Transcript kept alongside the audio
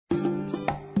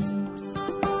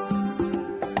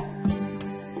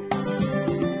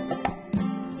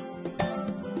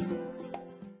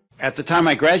At the time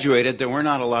I graduated, there were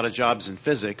not a lot of jobs in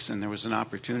physics, and there was an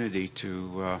opportunity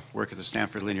to work at the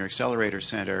Stanford Linear Accelerator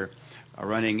Center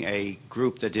running a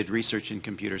group that did research in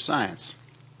computer science.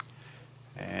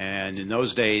 And in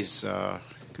those days,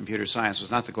 computer science was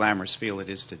not the glamorous field it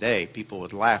is today. People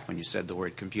would laugh when you said the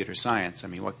word computer science. I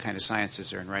mean, what kind of science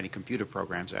is there in writing computer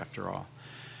programs after all?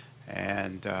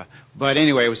 And, but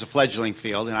anyway, it was a fledgling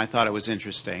field, and I thought it was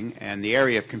interesting. And the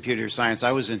area of computer science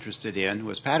I was interested in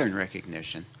was pattern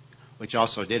recognition, which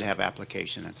also did have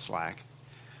application at SLAC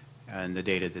and the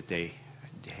data that they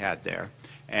had there.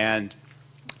 And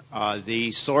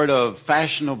the sort of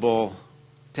fashionable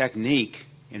technique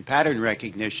in pattern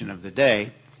recognition of the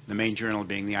day, the main journal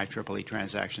being the IEEE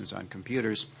Transactions on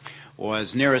Computers,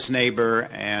 was nearest neighbor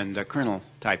and kernel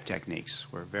type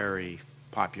techniques were very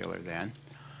popular then.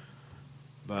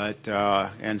 But,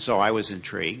 and so I was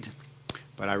intrigued.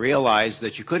 But I realized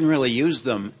that you couldn't really use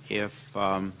them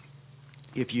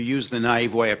if you use the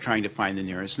naive way of trying to find the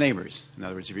nearest neighbors. In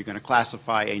other words, if you're going to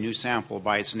classify a new sample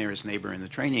by its nearest neighbor in the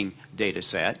training data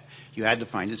set, you had to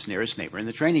find its nearest neighbor in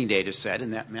the training data set,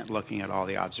 and that meant looking at all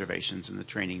the observations in the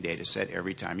training data set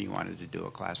every time you wanted to do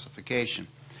a classification.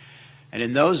 And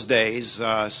in those days,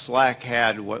 SLAC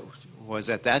had what was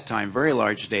at that time very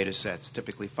large data sets,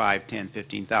 typically 5, 10,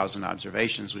 15,000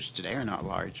 observations, which today are not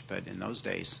large, but in those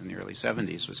days, in the early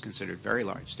 70s, was considered very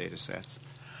large data sets.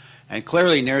 And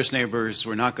clearly, nearest neighbors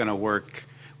were not going to work,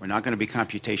 were not going to be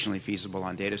computationally feasible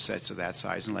on data sets of that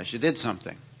size unless you did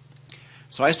something.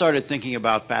 So I started thinking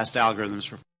about fast algorithms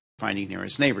for finding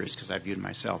nearest neighbors, because I viewed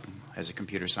myself as a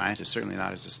computer scientist, certainly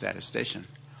not as a statistician.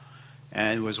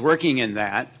 And was working in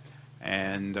that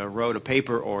and wrote a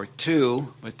paper or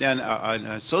two, but then an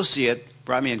associate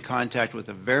brought me in contact with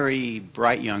a very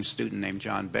bright young student named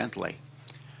John Bentley,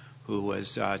 who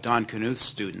was Don Knuth's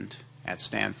student at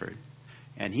Stanford.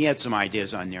 And he had some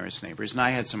ideas on nearest neighbors, and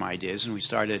I had some ideas, and we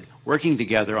started working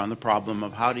together on the problem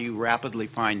of how do you rapidly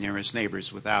find nearest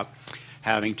neighbors without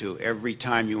having to, every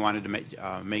time you wanted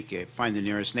to find the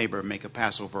nearest neighbor, make a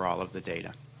pass over all of the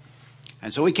data.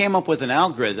 And so we came up with an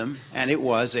algorithm, and it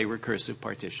was a recursive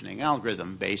partitioning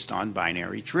algorithm based on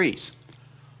binary trees.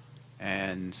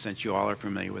 And since you all are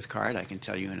familiar with CART, I can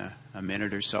tell you in a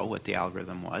minute or so what the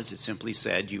algorithm was. It simply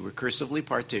said you recursively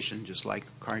partition, just like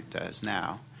CART does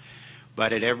now.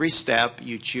 But at every step,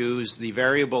 you choose the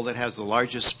variable that has the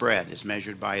largest spread, as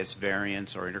measured by its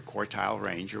variance or interquartile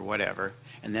range or whatever,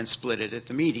 and then split it at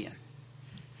the median.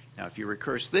 Now, if you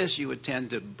recurse this, you would tend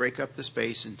to break up the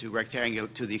space into rectangular,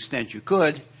 to the extent you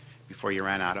could, before you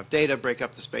ran out of data, break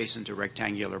up the space into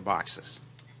rectangular boxes.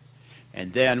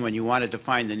 And then when you wanted to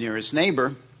find the nearest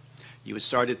neighbor, you would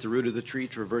start at the root of the tree,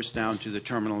 traverse down to the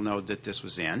terminal node that this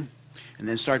was in, and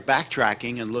then start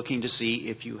backtracking and looking to see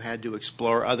if you had to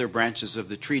explore other branches of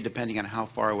the tree depending on how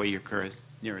far away your current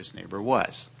nearest neighbor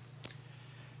was.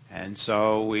 And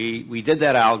so we did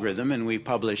that algorithm and we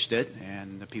published it,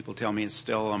 and the people tell me it's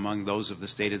still among those of the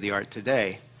state of the art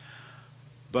today.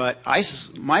 But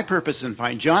my purpose in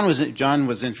finding, John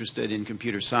was interested in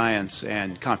computer science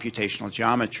and computational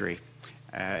geometry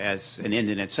as an end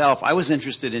in itself. I was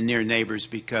interested in near neighbors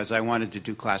because I wanted to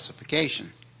do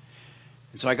classification.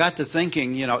 And so I got to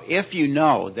thinking, you know, if you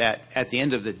know that at the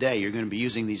end of the day you're going to be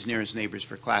using these nearest neighbors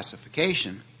for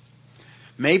classification,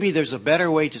 maybe there's a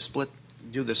better way to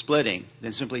do the splitting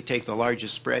than simply take the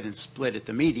largest spread and split at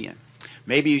the median.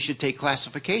 Maybe you should take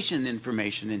classification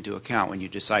information into account when you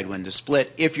decide when to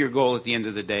split, if your goal at the end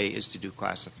of the day is to do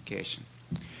classification.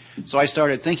 So I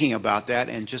started thinking about that,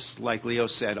 and just like Leo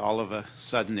said, all of a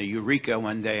sudden, a eureka.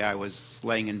 One day I was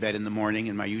laying in bed in the morning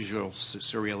in my usual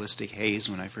surrealistic haze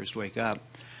when I first wake up,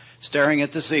 staring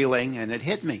at the ceiling, and it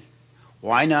hit me.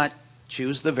 Why not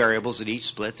choose the variables at each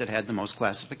split that had the most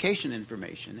classification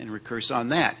information and recurse on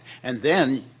that, and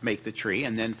then make the tree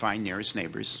and then find nearest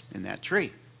neighbors in that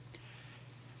tree?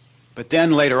 But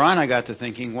then later on I got to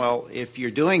thinking, well, if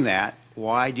you're doing that,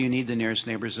 why do you need the nearest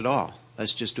neighbors at all?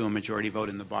 Let's just do a majority vote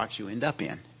in the box you end up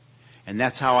in. And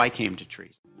that's how I came to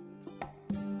trees.